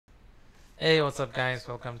Hey, what's up guys?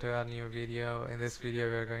 Welcome to our new video. In this video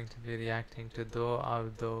we are going to be reacting to Do Aur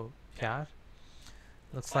Do Pyaar.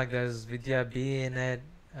 Looks like there's Vidya B in it.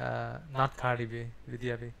 Not Cardi B,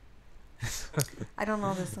 Vidya B. I don't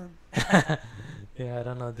know this one. Yeah, I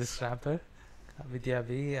don't know this rapper. Vidya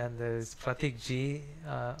B, and there's Pratik G.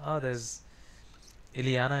 There's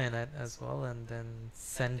Ileana in it as well, and then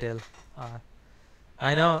Sendil.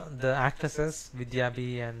 I know the actresses Vidya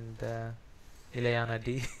B and Ileana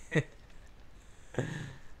D.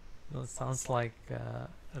 Well, sounds like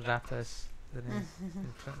rappers, the name,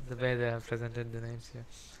 the way they have presented the names here.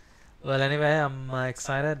 Well, anyway, I'm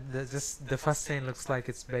excited. Just the first scene looks like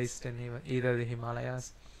it's based in either the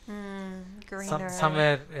Himalayas, Greener.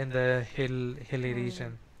 somewhere in the hilly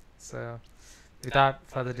region. So, without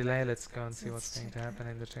further delay, let's go and see what's going to happen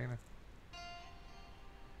in the trailer.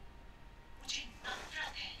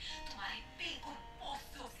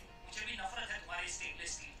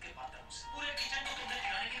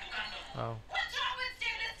 Oh.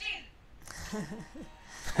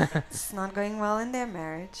 It's not going well in their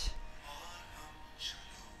marriage.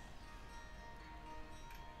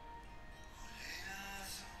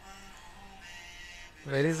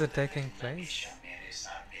 Where is it taking place?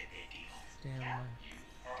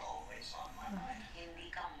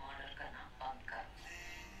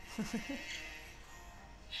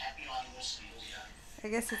 I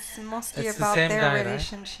guess it's mostly It's the about same their guy, right?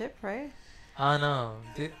 relationship, right? Oh no.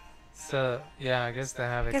 So yeah, I guess they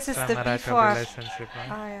have I guess it's the extramarital before. relationship, right?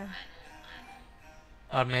 Oh yeah.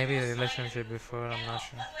 Or maybe a relationship before, I'm not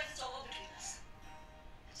sure.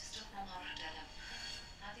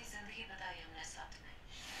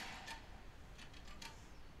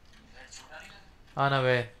 Oh no,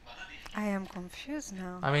 wait. I am confused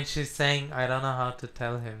now. I mean, she's saying, I don't know how to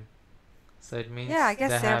tell him. So it means Yeah, I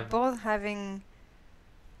guess they they're have both having,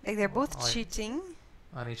 like they're both Like- cheating,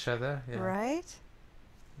 on each other. Yeah. right?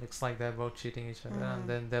 Looks like they're both cheating each other, and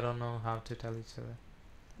then they don't know how to tell each other.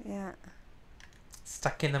 Yeah.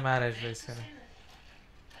 Stuck in the marriage, basically.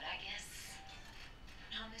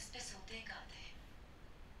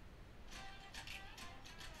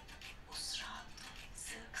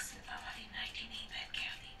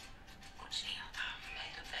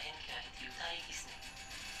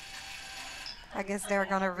 I guess they're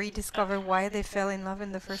gonna rediscover why they fell in love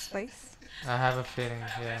in the first place. I have a feeling,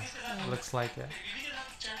 yeah. Looks like it.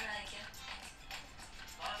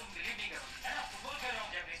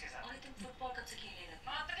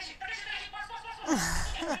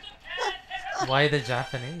 Why the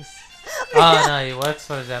Japanese? Oh no, he works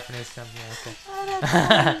for a Japanese company.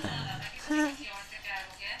 Okay.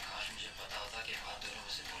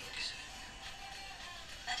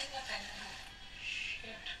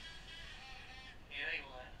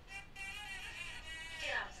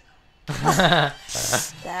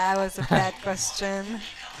 That was a bad question.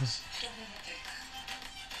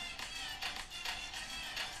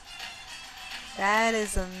 That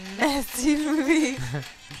is a messy movie.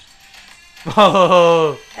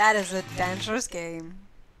 Whoa! That is a dangerous game.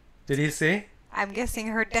 Did you see? I'm guessing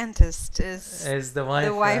her dentist is Is the wife,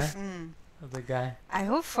 the wife. of the guy? I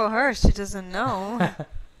hope for her she doesn't know.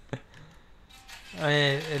 I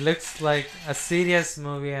mean, it looks like a serious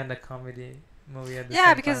movie and a comedy movie at the Yeah,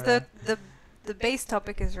 same because time. the base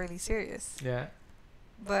topic is really serious. Yeah.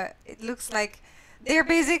 But it looks like they're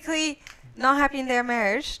basically not happy in their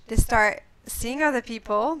marriage. They start seeing other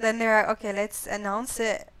people, then they're like, okay, let's announce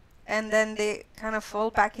it, and then they kind of fall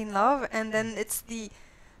back in love, and then it's the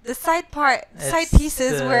side It's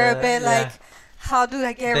pieces were a bit yeah. like, how do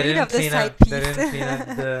I get They rid didn't of the clean side up- piece? They didn't clean up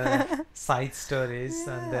the side stories,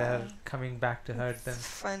 and they're coming back to hurt them. It's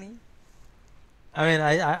funny. I mean,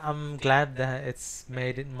 I'm glad that it's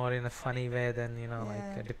made it more in a funny way than, you know,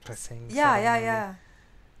 like a depressing sort Yeah, of yeah, movie. yeah.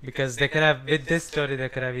 Because they could have, with this story, they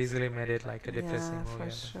could have easily made it like a depressing Yeah, movie.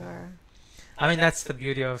 for sure. I mean, that's the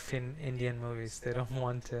beauty of Indian movies. They don't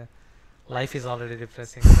want to. Life is already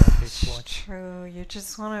depressing, so at least watch. True. You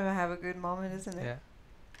just want to have a good moment, isn't it? Yeah.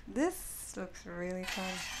 This looks really fun.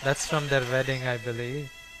 That's from their wedding, I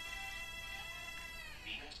believe.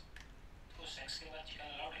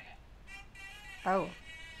 Oh.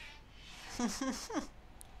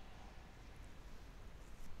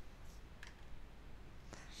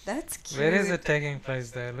 That's cute. Where is it taking place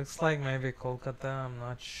there? Looks like maybe Kolkata, I'm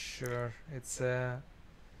not sure. It's there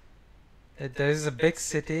is a big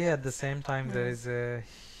city, at the same time there is a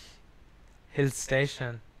hill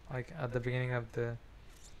station. Like at the beginning of the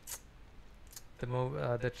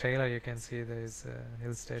trailer, you can see there is a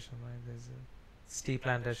hill station, right? There's a tea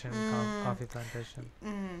plantation, coffee plantation.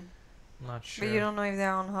 Not sure. But you don't know if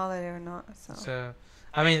they're on holiday or not. So So,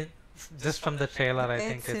 I mean, just from the trailer, I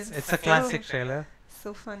think It's it's a classic so trailer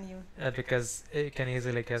so funny. because you can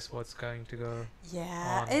easily guess what's going to go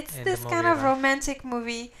Yeah, on it's in the this kind movie, of right? romantic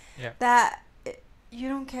movie Yeah. that you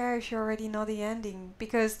don't care if you already know the ending,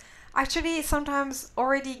 because actually sometimes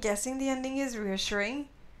already guessing the ending is reassuring.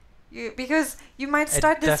 Because you might It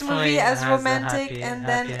start this definitely movie as has a romantic and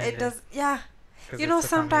then happy it ending does, yeah. because You know, it's a comedy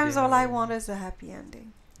sometimes all I movie. want is a happy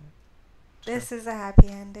ending. True. This is a happy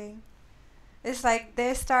ending. It's like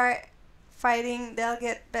they start fighting, they'll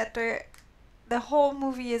get better. The whole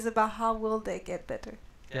movie is about how will they get better.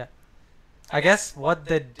 Yeah. I guess what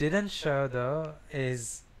they didn't show though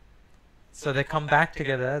is so they come back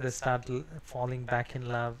together, they start falling back in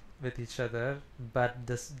love with each other, but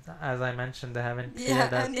this, as I mentioned, they haven't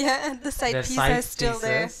cleared up Yeah, and the side their piece side is still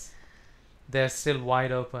there. pieces. They're still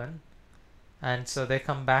wide open, and so they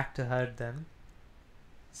come back to hurt them.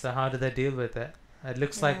 So how do they deal with it? It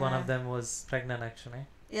looks like one Yeah. of them was pregnant actually.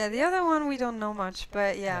 Yeah, the other one we don't know much,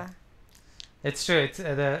 but yeah. It's true. It's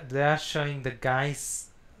they are showing the guys,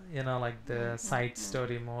 like the Mm, mm, side mm.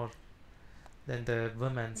 story more than the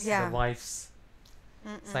woman's, Yeah. the wife's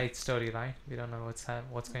Mm-mm. side story, right? We don't know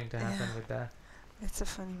what's going to happen Yeah. with that. It's a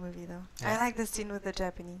funny movie though. Yeah. I like the scene with the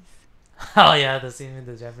Japanese. Oh yeah, the scene with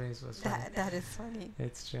the Japanese was funny. That is funny.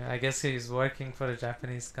 It's true. I guess he's working for a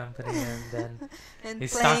Japanese company, and then And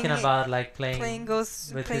he's playing talking about like playing playing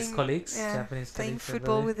ghost with his colleagues, yeah, Japanese playing colleagues. I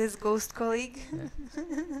football believe. with his ghost colleague. Yeah.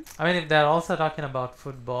 I mean, if they're also talking about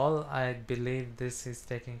football, I believe this is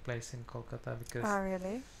taking place in Kolkata because Oh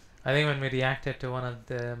really? I think when we reacted to one of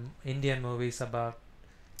the Indian movies about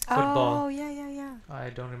football, Oh yeah. I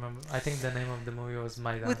don't remember. I think the name of the movie was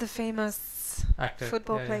Maidan. With the famous Actor,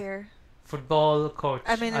 football yeah. player. Football coach.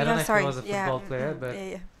 I mean, I don't yeah, know if sorry. he was a Yeah, football player, but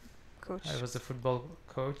yeah, coach. I was a football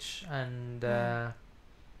coach, and Mm.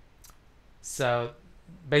 so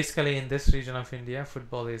basically in this region of India,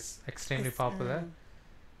 football is extremely It's, popular,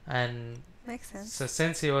 and makes sense. so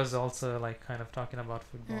since he was also like kind of talking about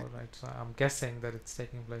football, right? So I'm guessing that it's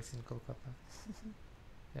taking place in Kolkata.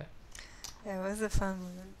 Yeah, it was a fun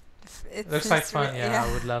movie. It Looks like fun. Yeah,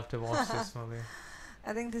 I would love to watch this movie.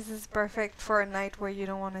 I think this is perfect for a night where you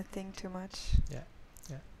don't want to think too much. Yeah.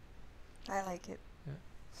 I like it.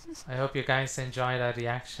 I hope you guys enjoyed our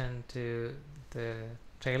reaction to the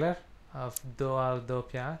trailer of Do Aur Do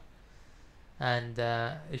Pyaar. And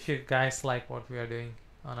if you guys like what we are doing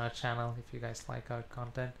on our channel, if you guys like our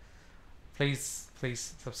content, please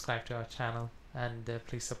subscribe to our channel and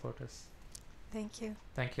please support us. Thank you.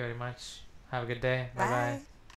 Thank you very much. Have a good day. Bye bye. Bye.